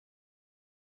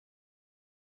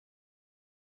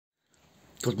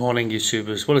Good morning,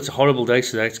 YouTubers. Well, it's a horrible day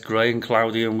today. It's grey and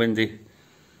cloudy and windy,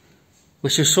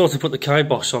 which has sort of put the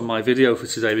kibosh on my video for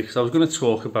today, because I was going to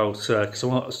talk about, because I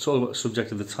was talking about the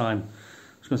subject of the time.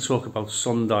 I was going to talk about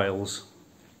sundials,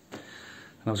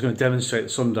 and I was going to demonstrate the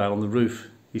sundial on the roof.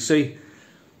 You see,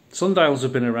 sundials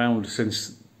have been around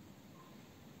since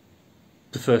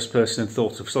the first person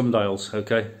thought of sundials,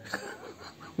 okay?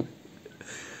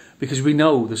 Because we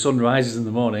know the sun rises in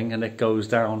the morning and it goes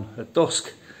down at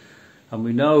dusk. And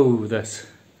we know that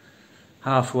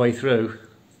halfway through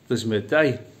there's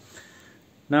midday.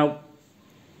 Now,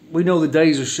 we know the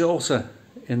days are shorter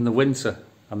in the winter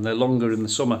and they're longer in the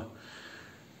summer.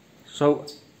 So,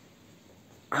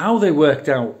 how they worked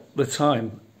out the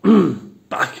time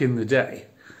back in the day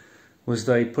was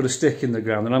they put a stick in the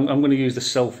ground, and I'm going to use the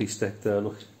selfie stick there,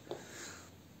 look.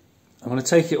 I'm going to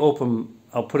take it up and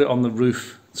I'll put it on the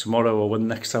roof tomorrow or when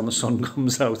next time the sun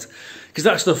comes out, because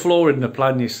that's the flaw in the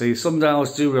plan, you see.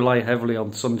 Sundials do rely heavily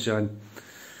on sunshine.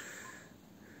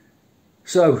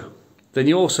 So then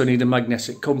you also need a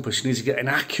magnetic compass. You need to get an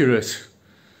accurate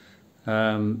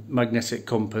magnetic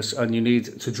compass, and you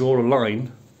need to draw a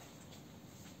line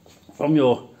from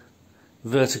your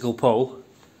vertical pole,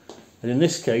 and in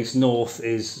this case north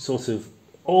is sort of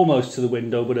almost to the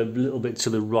window but a little bit to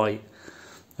the right.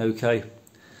 Okay,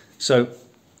 so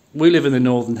we live in the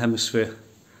northern hemisphere,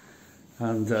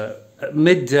 and at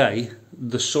midday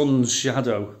the sun's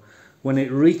shadow, when it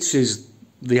reaches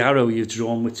the arrow you've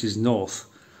drawn, which is north,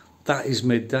 that is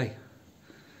midday.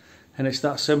 And it's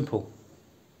that simple.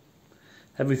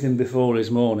 Everything before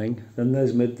is morning, then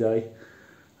there's midday,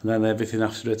 and then everything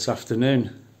after it's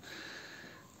afternoon.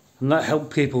 And that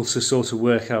helped people to sort of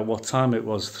work out what time it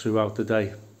was throughout the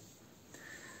day.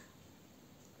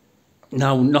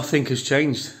 Now nothing has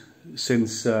changed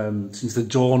since the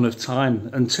dawn of time,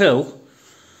 until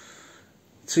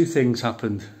two things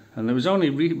happened, and it was only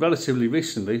relatively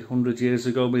recently, 100 years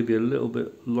ago, maybe a little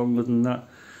bit longer than that.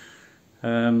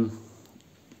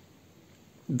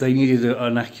 They needed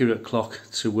an accurate clock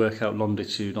to work out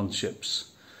longitude on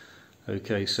ships.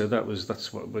 Okay, so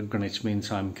that's where Greenwich Mean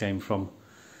Time came from,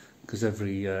 because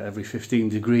every 15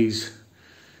 degrees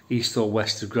east or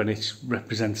west of Greenwich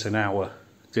represents an hour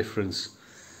difference.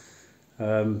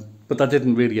 But that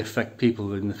didn't really affect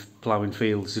people in the ploughing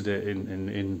fields, did it,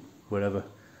 in wherever.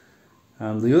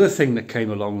 And the other thing that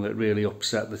came along that really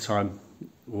upset the time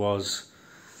was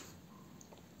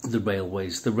the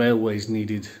railways. The railways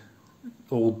needed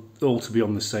all to be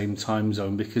on the same time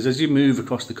zone, because as you move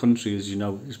across the country, as you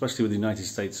know, especially with the United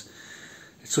States,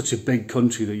 it's such a big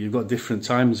country that you've got different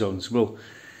time zones. Well,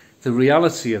 the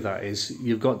reality of that is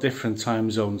you've got different time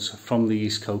zones from the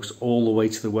East Coast all the way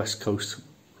to the West Coast,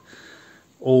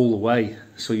 all the way.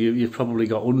 So you've probably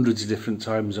got hundreds of different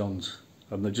time zones,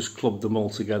 and they just clubbed them all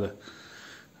together.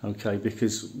 Okay,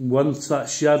 because once that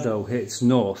shadow hits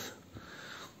north,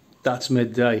 that's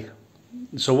midday.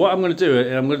 So what I'm going to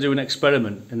do, I'm going to do an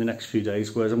experiment in the next few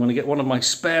days, whereas I'm going to get one of my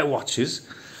spare watches.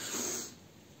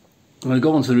 I'm going to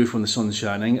go onto the roof when the sun's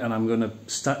shining, and I'm going to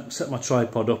set my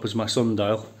tripod up as my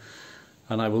sundial,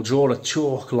 and I will draw a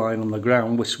chalk line on the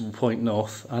ground which will point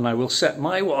north, and I will set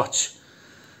my watch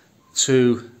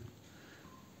to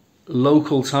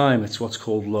local time. It's what's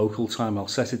called local time. I'll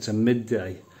set it to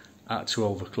midday at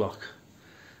 12 o'clock.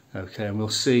 Okay, and we'll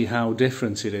see how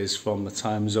different it is from the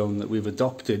time zone that we've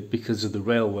adopted because of the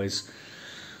railways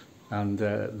and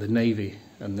the Navy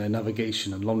and their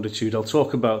navigation and longitude. I'll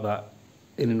talk about that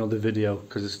in another video,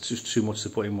 because it's just too much to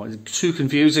put in one. It's too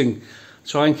confusing.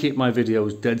 Try and keep my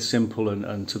videos dead simple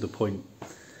and to the point,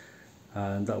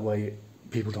 and that way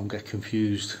people don't get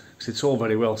confused. Because it's all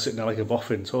very well sitting there like a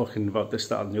boffin talking about this,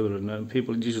 that and the other, and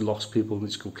people, you just lost people and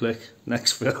just go click,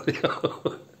 next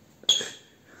video.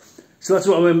 So that's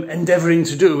what I'm endeavouring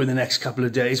to do in the next couple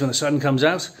of days when the sun comes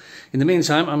out. In the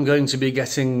meantime, I'm going to be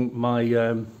getting my,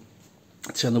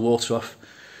 turn the water off,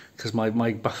 because my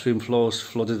bathroom floor's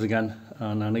flooded again,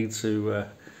 and I need to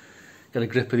get a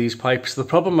grip of these pipes. The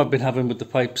problem I've been having with the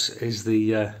pipes is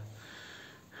I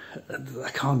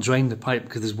can't drain the pipe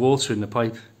because there's water in the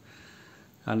pipe,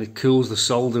 and it cools the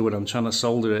solder when I'm trying to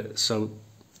solder it. So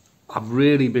I've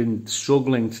really been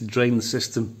struggling to drain the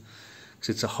system, because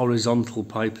it's a horizontal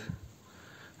pipe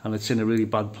and it's in a really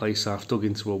bad place. I've dug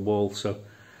into a wall, so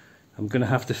I'm going to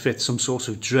have to fit some sort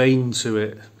of drain to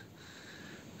it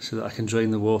so that I can drain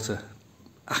the water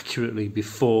accurately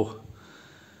before.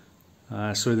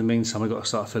 So in the meantime, I've got to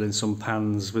start filling some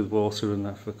pans with water and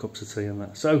that for cups of tea and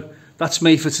that. So that's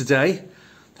me for today.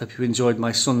 Hope you enjoyed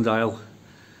my sundial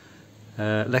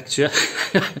lecture.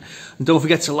 And don't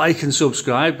forget to like and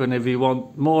subscribe, and if you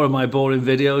want more of my boring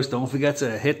videos, don't forget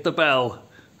to hit the bell.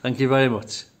 Thank you very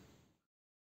much.